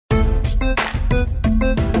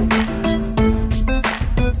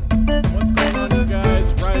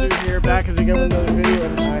again with another video,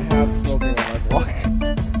 and I have smoking on my block.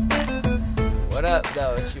 What up,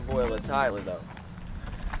 though? It's your boy Tyler, though.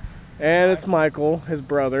 And it's Michael, his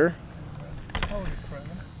brother.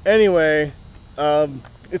 Anyway,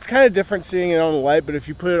 it's kind of different seeing it on the light, but if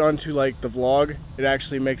you put it onto like the vlog, it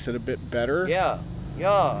actually makes it a bit better. Yeah.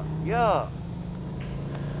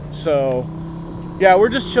 So, yeah, we're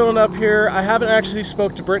just chilling up here. I haven't actually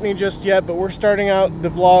spoke to Brittany just yet, but we're starting out the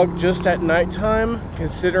vlog just at nighttime,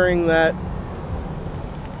 considering that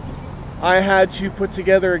I had to put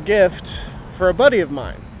together a gift for a buddy of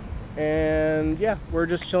mine. And yeah, we're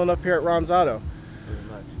just chilling up here at Ron's Auto. Pretty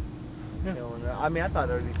much. Yeah. Chilling. I mean, I thought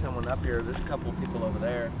there would be someone up here. There's a couple of people over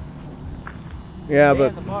there. Yeah, Man,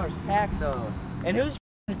 but the bar's packed, though. And whose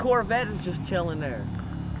Corvette is just chilling there?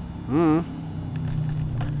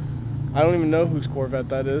 I don't even know whose Corvette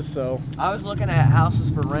that is, so. I was looking at houses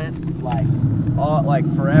for rent, like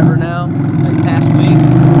forever now, like past week.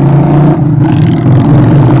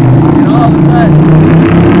 And all of a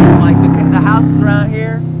sudden, like the houses around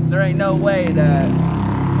here, there ain't no way that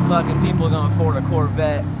fucking people are gonna afford a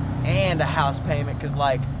Corvette and a house payment, cause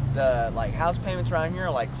like the house payments around here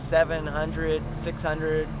are like 700,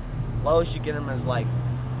 600. Lowest you get them is like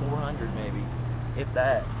 400 maybe, if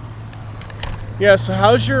that. Yeah, so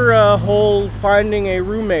how's your whole finding a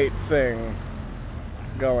roommate thing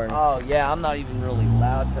going? Oh yeah, I'm not even really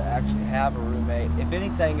allowed to actually have a roommate. If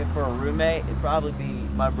anything, if for a roommate, it'd probably be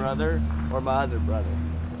my brother or my other brother.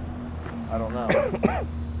 I don't know.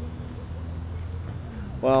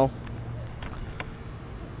 Well,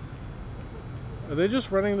 are they just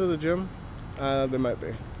running to the gym? They might be.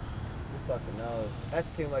 Who fucking knows? That's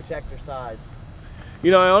too much exercise. You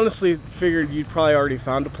know, I honestly figured you'd probably already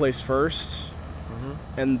found a place first,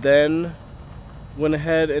 and then went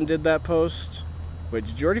ahead and did that post. Wait,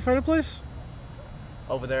 did you already find a place?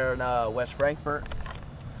 Over there in West Frankfort.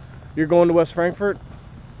 You're going to West Frankfort?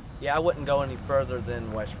 Yeah, I wouldn't go any further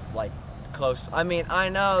than close. I mean, I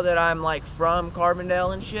know that I'm like from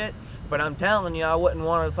Carbondale and shit, but I'm telling you, I wouldn't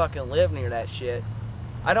want to fucking live near that shit.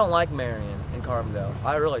 I don't like Marion and Carbondale.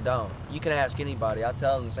 I really don't. You can ask anybody. I'll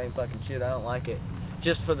tell them the same fucking shit. I don't like it.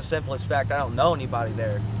 Just for the simplest fact, I don't know anybody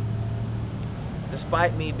there.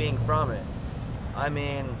 Despite me being from it. I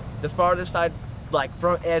mean, the farthest I'd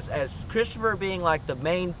as Christopher being like the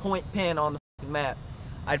main point pin on the map,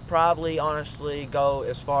 I'd probably honestly go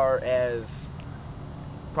as far as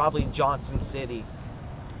probably Johnson City.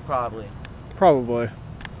 Probably.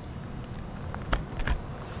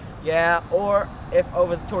 Yeah, or if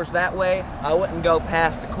over towards that way, I wouldn't go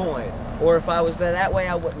past the coin. Or if I was that way,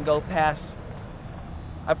 I wouldn't go past.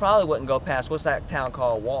 I probably wouldn't go past, what's that town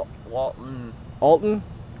called? Walton? Alton?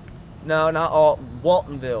 No, not Alton.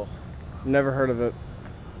 Waltonville. Never heard of it.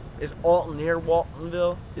 Is Alton near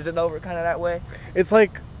Waltonville? Is it over kind of that way? It's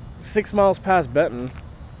like 6 miles past Benton.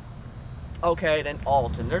 Okay, then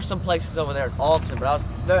Alton. There's some places over there in Alton, but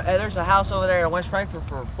there's a house over there in West Frankfort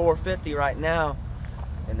for $450 right now,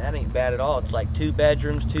 and that ain't bad at all. It's like 2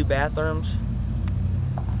 bedrooms, 2 bathrooms.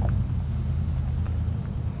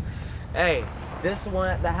 Hey. This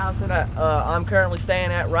one, the house that I'm currently staying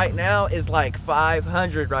at right now is like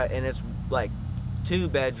 500, right? And it's like 2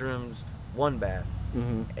 bedrooms, 1 bath,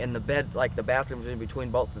 and the bathroom's in between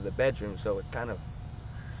both of the bedrooms, so it's kind of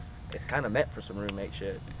meant for some roommate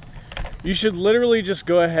shit. You should literally just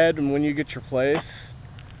go ahead and when you get your place,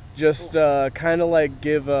 just kind of like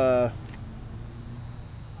give a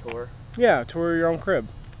tour. Yeah, tour your own crib.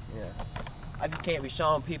 Yeah. I just can't be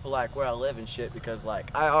showing people like where I live and shit because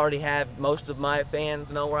like I already have most of my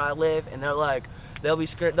fans know where I live and they're like they'll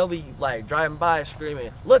be like driving by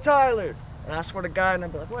screaming, "Look, Tyler!" And I swear to God, and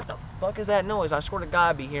I'll be like, "What the fuck is that noise?" I swear to God,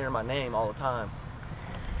 I'd be hearing my name all the time.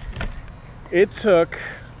 It took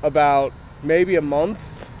about maybe a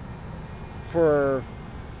month for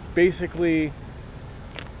basically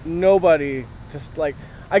nobody just like.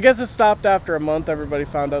 I guess it stopped after a month. Everybody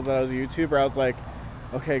found out that I was a YouTuber. I was like,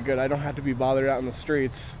 okay, good. I don't have to be bothered out in the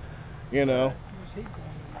streets, you know. Where's he going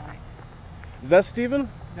tonight? Is that Steven?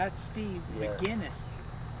 That's Steve McGinnis.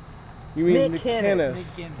 You mean McKinnis?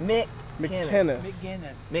 McKinnis.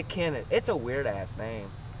 McKinnis. It's a weird ass name.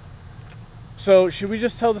 So should we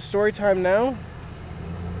just tell the story time now?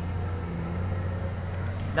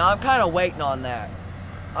 Now I'm kind of waiting on that.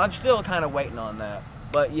 I'm still kind of waiting on that.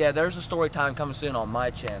 But yeah, there's a story time coming soon on my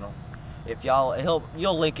channel. If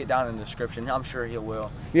you'll link it down in the description. I'm sure he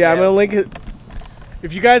will. Yeah, I'm gonna link it.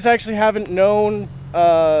 If you guys actually haven't known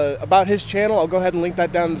about his channel, I'll go ahead and link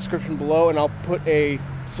that down in the description below, and I'll put a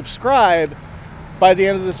subscribe by the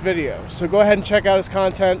end of this video. So go ahead and check out his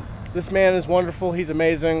content. This man is wonderful. He's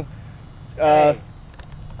amazing. Hey,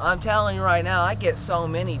 I'm telling you right now, I get so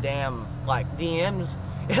many damn like DMs,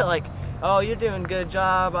 like, oh, you're doing a good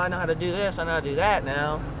job. I know how to do this. I know how to do that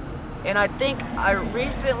now. And I think I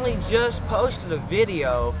recently just posted a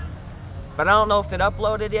video, but I don't know if it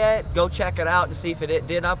uploaded yet. Go check it out to see if it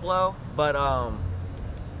did upload. But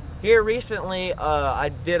here recently, I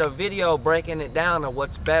did a video breaking it down of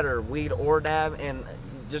what's better, weed or dab, and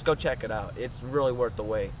just go check it out. It's really worth the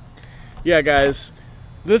wait. Yeah, guys,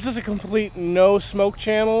 this is a complete no smoke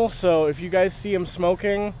channel, so if you guys see him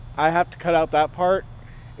smoking, I have to cut out that part.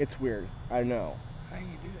 It's weird, I know. How do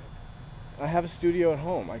you do it? I have a studio at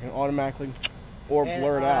home. I can automatically or And,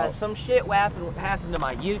 blur it out. Some shit happened to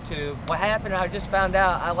my YouTube. What happened, I just found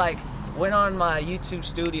out, I like went on my YouTube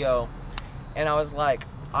studio and I was like,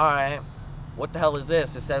 all right, what the hell is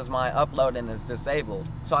this? It says my uploading is disabled.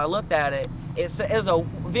 So I looked at it. It's a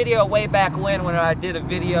video way back when I did a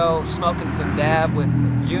video smoking some dab with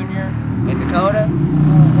Junior in Dakota.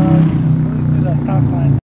 Through that stop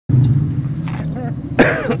sign.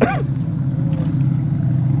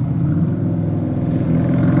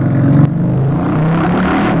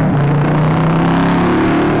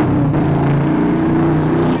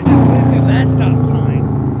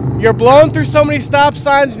 You're blowing through so many stop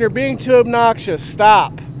signs and you're being too obnoxious.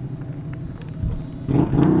 Stop.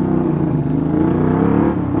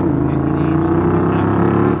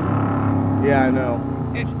 Yeah, I know.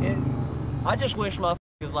 I just wish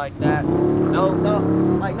motherfuckers like that.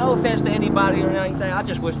 No offense to anybody or anything. I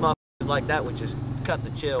just wish motherfuckers like that would just cut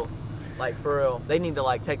the chill. Like, for real. They need to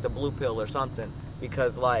like take the blue pill or something,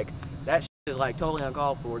 because like that shit is like totally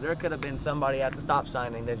uncalled for. There could have been somebody at the stop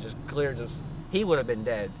sign and that just cleared just. He would have been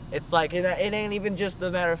dead. It's like, it ain't even just the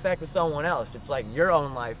matter of fact of someone else. It's like your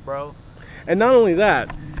own life, bro. And not only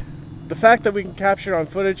that, the fact that we can capture it on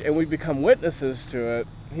footage and we become witnesses to it,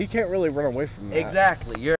 he can't really run away from that.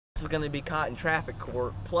 Exactly. Your ass is going to be caught in traffic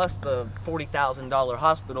court, plus the $40,000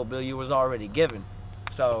 hospital bill you was already given.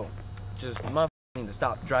 So, just motherfuckers need to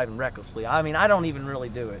stop driving recklessly. I mean, I don't even really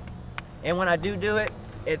do it. And when I do it,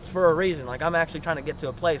 it's for a reason. Like, I'm actually trying to get to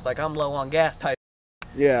a place. Like, I'm low on gas type.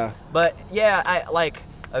 Yeah. But yeah, I like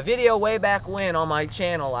a video way back when on my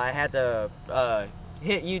channel. I had to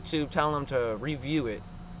hit YouTube, tell them to review it,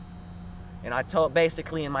 and I told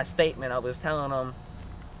basically in my statement I was telling them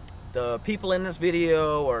the people in this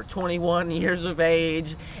video are 21 years of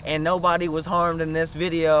age and nobody was harmed in this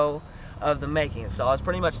video of the making. So I was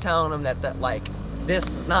pretty much telling them that like this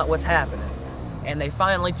is not what's happening, and they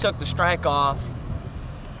finally took the strike off.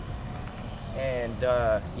 And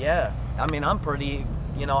yeah, I mean, I'm pretty,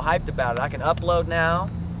 you know, hyped about it. I can upload now.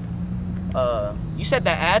 You said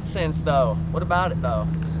that AdSense though. What about it though?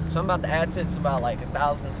 Something about the AdSense about like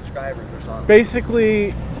 1,000 subscribers or something.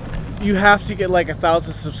 Basically, you have to get like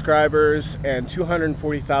 1,000 subscribers and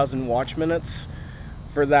 240,000 watch minutes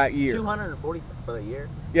for that year. 240 for the year?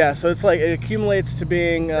 Yeah, so it's like it accumulates to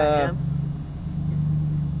being. Is that him?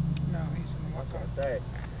 No, he's in the I was gonna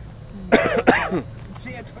say.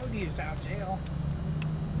 See, I told you he's out of jail.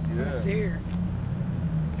 Yeah. He's here.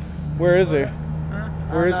 Where is he? Huh?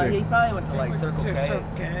 Where is he? He probably went to like Circle To K.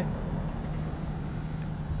 Circle K.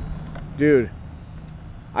 Dude,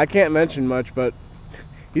 I can't mention much, but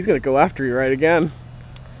he's gonna go after you right again.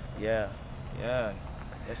 Yeah, yeah.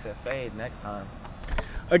 Guess that fade next time.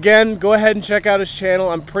 Again, go ahead and check out his channel.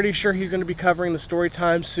 I'm pretty sure he's gonna be covering the story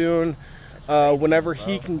time soon, whenever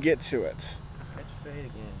he can get to it. Catch a fade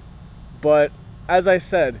again. But as I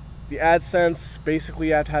said, the AdSense, basically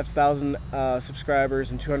you have to have 1,000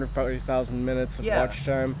 subscribers and 240,000 minutes of watch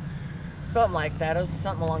time. Something like that. It was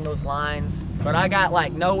something along those lines. But I got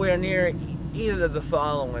like nowhere near either of the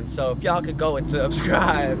following. So if y'all could go and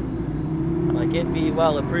subscribe, like it'd be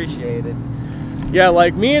well appreciated. Yeah,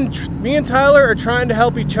 like me and Tyler are trying to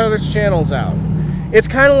help each other's channels out. It's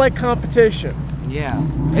kind of like competition. Yeah.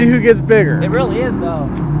 See who gets bigger. It really is though.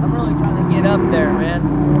 I'm really trying to get up there, man.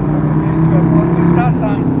 He's gonna blow through stop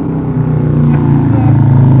signs.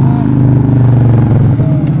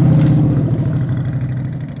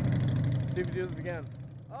 See if he does it again.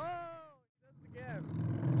 Oh, he does it again.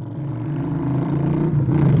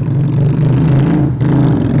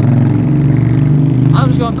 I'm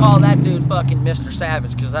just gonna call that dude fucking Mr.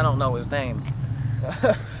 Savage because I don't know his name.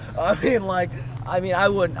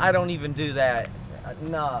 I don't even do that.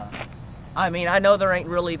 Nah. I mean, I know there ain't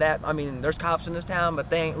really that, I mean, there's cops in this town, but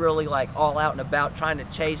they ain't really like all out and about trying to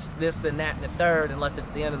chase this and that and the third unless it's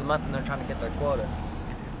the end of the month and they're trying to get their quota.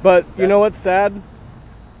 But you know what's sad?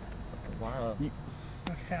 Wow.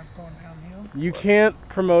 This town's going downhill. You can't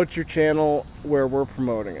promote your channel where we're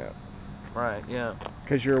promoting it. Right, yeah.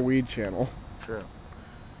 Because you're a weed channel. True.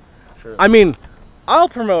 True. I mean, I'll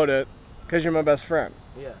promote it because you're my best friend.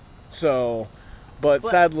 Yeah. So, but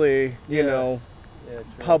sadly, you know, true.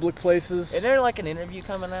 public places. Is there like an interview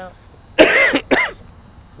coming out?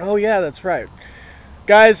 Oh yeah, that's right.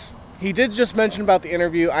 Guys, he did just mention about the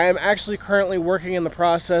interview. I am actually currently working in the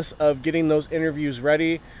process of getting those interviews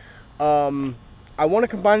ready. I want to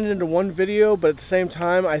combine it into one video, but at the same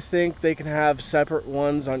time, I think they can have separate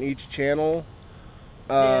ones on each channel.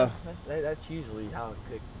 Yeah, that's usually how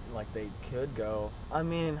they could go. I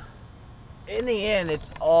mean, in the end,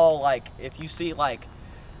 it's all like, if you see like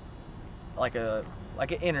an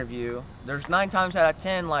interview, there's 9 times out of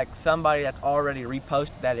 10 like somebody that's already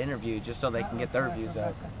reposted that interview just so they can get their views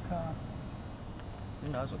up.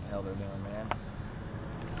 Who knows what the hell they're doing, man.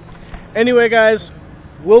 Anyway, guys,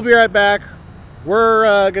 we'll be right back.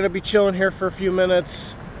 We're gonna be chilling here for a few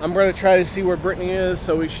minutes. I'm gonna try to see where Brittany is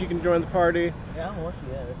so she can join the party. Yeah, I want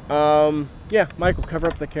you at it. Yeah, Michael, cover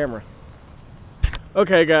up the camera.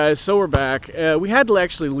 Okay, guys, so we're back. We had to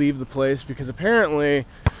actually leave the place because apparently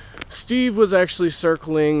Steve was actually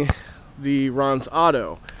circling the Ron's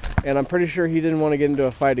auto, and I'm pretty sure he didn't want to get into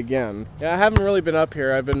a fight again. Yeah, I haven't really been up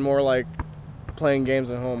here. I've been more like playing games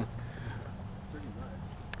at home.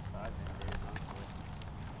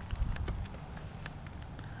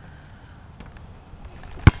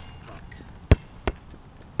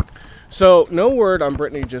 So no word on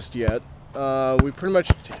Brittany just yet. I pretty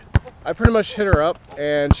much hit her up,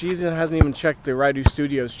 and she hasn't even checked the Rydew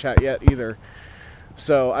Studios chat yet either.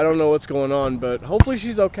 So I don't know what's going on, but hopefully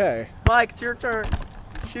she's okay. Mike, it's your turn.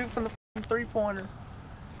 Shoot from the 3-pointer.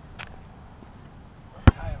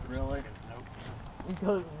 Really? He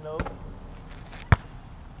goes, nope.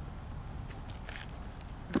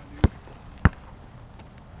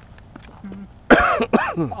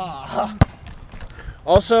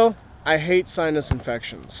 Also, I hate sinus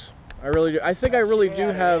infections. I really do. I think I really do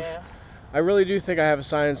have. I really do think I have a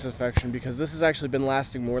sinus infection because this has actually been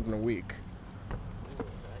lasting more than a week.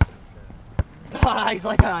 He's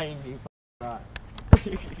like, I ain't you. Right.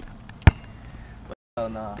 Oh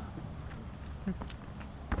no.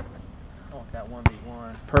 I want that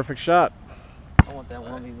 1v1. Perfect shot. I want that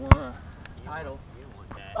 1v1 title.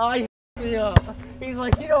 Oh, he hit me up. He's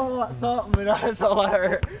like, you don't want something, and that's all I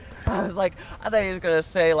heard. I was like, I thought he was gonna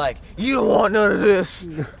say like, you don't want none of this.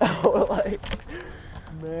 Like,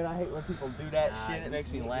 man, I hate when people do that shit. It makes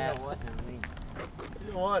me laugh.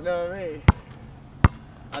 You don't want none of me.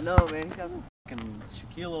 I know, man. He got some fucking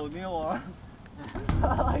Shaquille O'Neal on.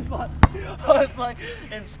 I was like,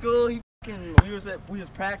 in school, we was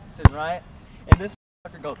practicing, right? And this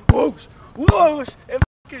fucker goes, whoosh, whoosh, and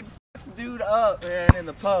fucking fucks the dude up, man, in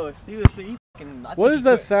the post. He fucking. What is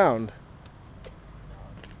that sound?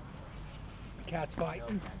 Cat's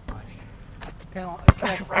fighting.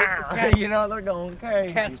 You know, they're going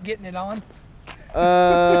crazy. Cat's getting it on.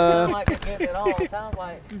 Like they're getting it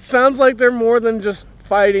on. It sounds like they're more than just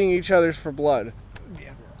fighting each other's for blood.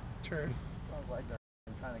 Yeah, true. Sounds like they're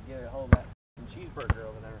trying to get a hold of that cheeseburger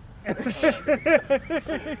over there.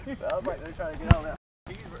 Sounds like they're trying to get hold of that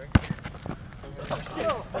cheeseburger.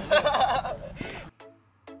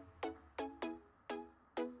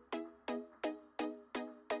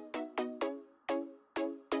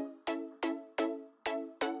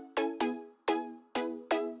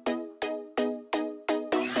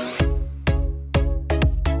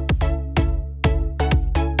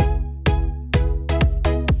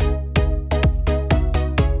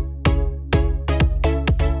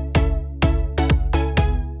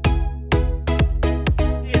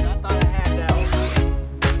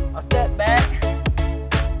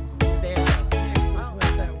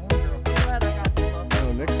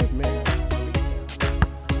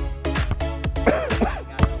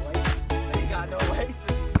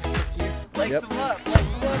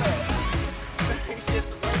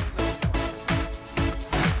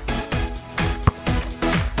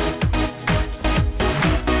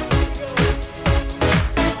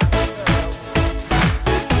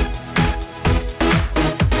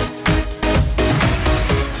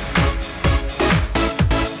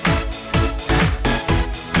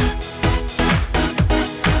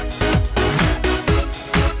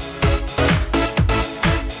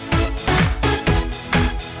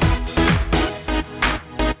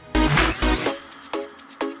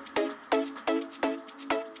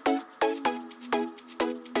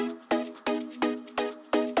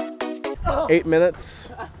 8 minutes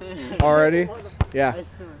already. Yeah.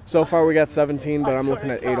 So far we got 17, but I'm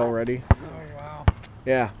looking at 8 already. Oh, wow.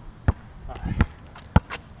 Yeah.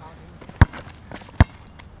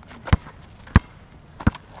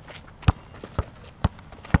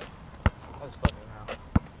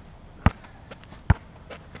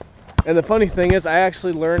 And the funny thing is, I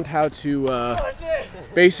actually learned how to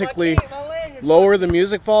basically lower the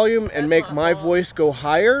music volume and make my voice go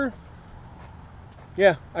higher,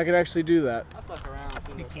 yeah, I can actually do that. I fuck around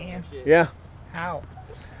with You can? Yeah. How?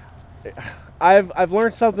 I've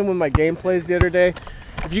learned something with my gameplays the other day.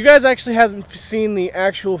 If you guys actually hasn't seen the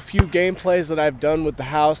actual few gameplays that I've done with the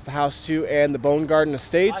House 2, and the Bone Garden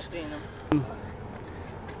Estates, I've seen them.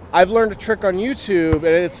 I've learned a trick on YouTube, and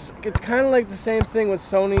it's kind of like the same thing with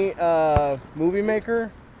Sony Movie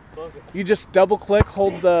Maker. You just double click,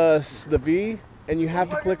 hold the V, and you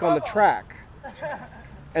have to click on the track,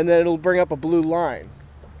 and then it'll bring up a blue line.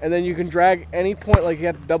 And then you can drag any point, like you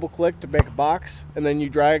have to double click to make a box, and then you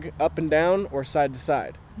drag up and down or side to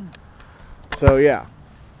side. So yeah.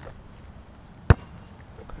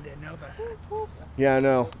 Didn't know that. Yeah, I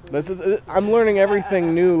know. I'm learning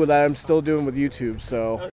everything new that I'm still doing with YouTube,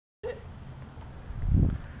 so.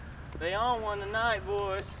 They on one tonight,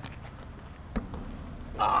 boys.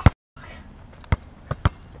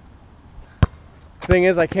 Thing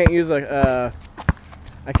is, I can't use a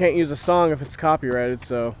song if it's copyrighted,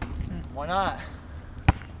 so. Why not?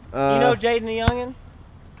 You know Jaden the Youngin?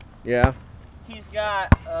 Yeah. He's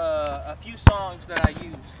got a few songs that I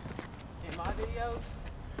use in my videos,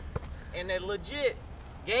 and they legit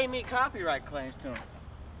gave me copyright claims to them.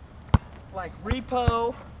 Like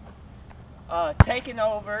Repo, Taking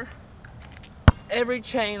Over, Every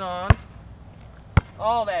Chain On,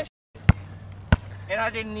 all that shit. And I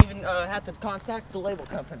didn't even have to contact the label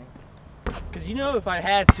company. Because you know if I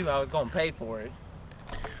had to, I was going to pay for it.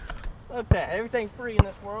 Look at that, everything free in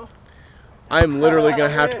this world. I'm literally gonna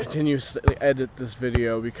have to continue to edit this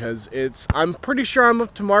video because I'm pretty sure I'm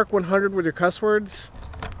up to Mark 100 with your cuss words.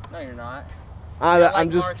 No, you're not.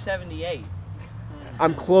 I'm just Mark 78.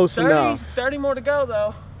 I'm close 30, enough. 30 more to go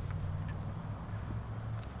though.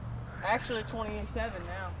 Actually 27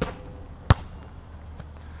 now.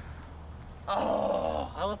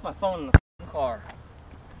 Oh, I left my phone in the car.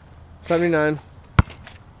 79.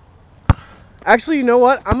 Actually, you know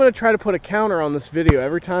what? I'm gonna try to put a counter on this video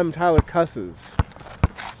every time Tyler cusses.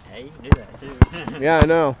 Hey, you can do that too. Yeah, I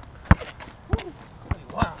know.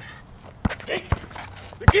 Wow. The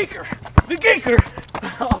geeker! The geeker!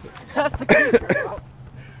 Oh, that's the geeker.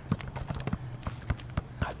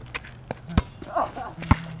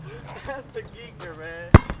 That's the geeker,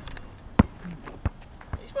 man.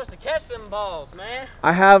 You're supposed to catch them balls, man.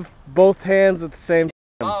 I have both hands at the same time.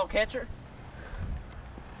 Ball catcher.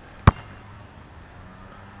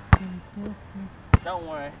 Don't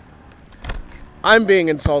worry. I'm being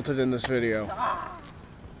insulted in this video.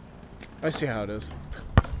 I see how it is.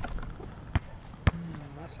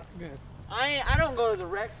 That's not good. I don't go to the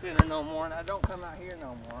rec center no more, and I don't come out here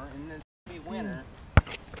no more. And it's be winter.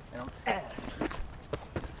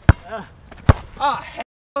 Oh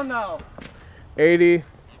hell no! 80.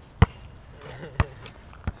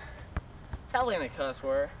 Hell ain't a cuss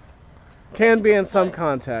word. Can be in some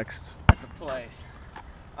context. That's a place.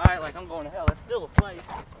 All right, like I'm going to hell. That's still a place.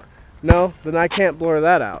 No, then I can't blur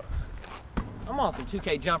that out. I'm on some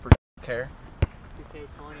 2K jumpers. Don't care. 2K20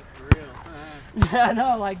 for real. Yeah, I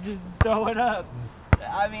know. Like just throw it up.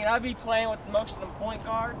 I mean, I be playing with most of them point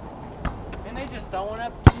guards, and they just throwing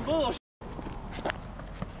up some bullshit.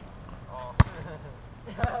 Oh.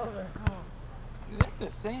 Is that the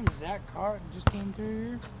same exact car that just came through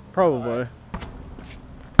here? Probably.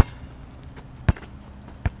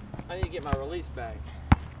 I need to get my release back.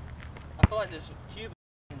 I feel like this cube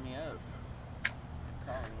is me up.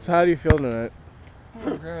 So how do you feel tonight?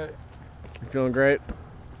 Oh, great. You feeling great?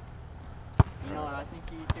 You know what I think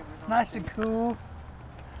YouTubers Nice and cool.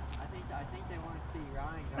 I think they want to see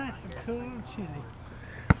Ryan go Nice and cool and chilly.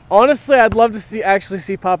 Honestly, I'd love to actually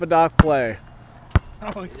see Papa Doc play.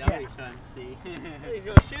 Oh, That'll yeah. be fun to see. He's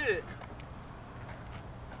gonna shoot it.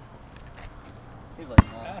 He's like,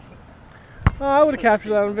 no. That's it. Oh, I would have captured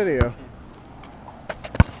that on video.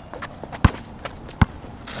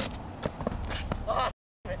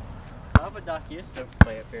 Papa Doc used to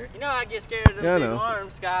play up here. You know I get scared of them Yeah, I big know.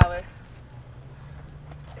 arms, Skyler.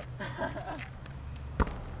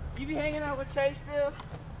 You be hanging out with Chase still?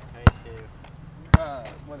 Chase too.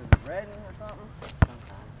 What is it, Redding or something?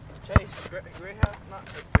 Sometimes. Chase, Greyhound? Not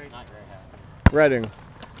Greyhound. Reading.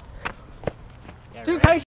 Yeah,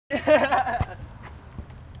 2K.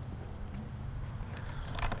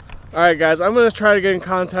 Alright guys, I'm going to try to get in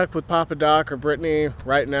contact with Papa Doc or Brittany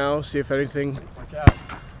right now, see if anything... Watch out.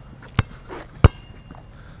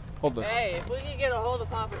 Hold this. Hey, if we can get a hold of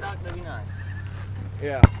Papa Doc, that'd be nice.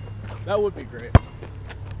 Yeah, that would be great.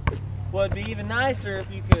 Well, it'd be even nicer if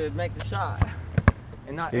you could make the shot.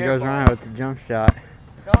 And not He goes airball. around with the jump shot.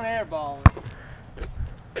 Don't airball.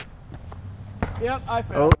 Yep, I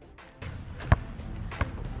found.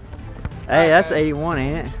 Hey, that's 81,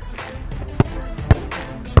 ain't it?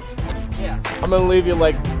 Yeah. I'm gonna leave you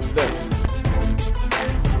like this.